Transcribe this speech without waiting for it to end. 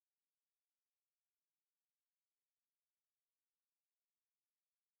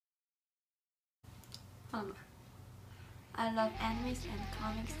Um, I love animes and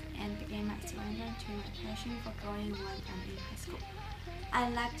comics and began my surrender to my passion for drawing when I'm in high school. I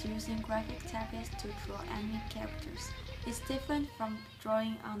liked using graphic tablets to draw anime characters. It's different from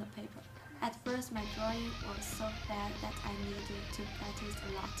drawing on the paper. At first my drawing was so bad that I needed to practice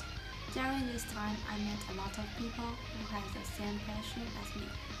a lot. During this time I met a lot of people who had the same passion as me.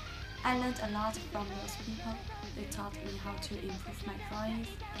 I learned a lot from those people. They taught me how to improve my drawings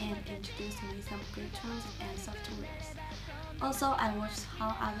and introduced me some good tools and softwares. Also, I watched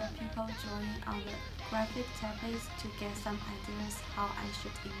how other people drawing on the graphic tablets to get some ideas how I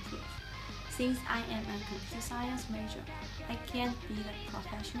should improve. Since I am a computer science major, I can't be the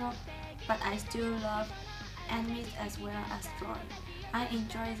professional, but I still love animes as well as drawing. I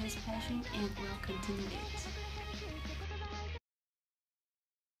enjoy this passion and will continue it.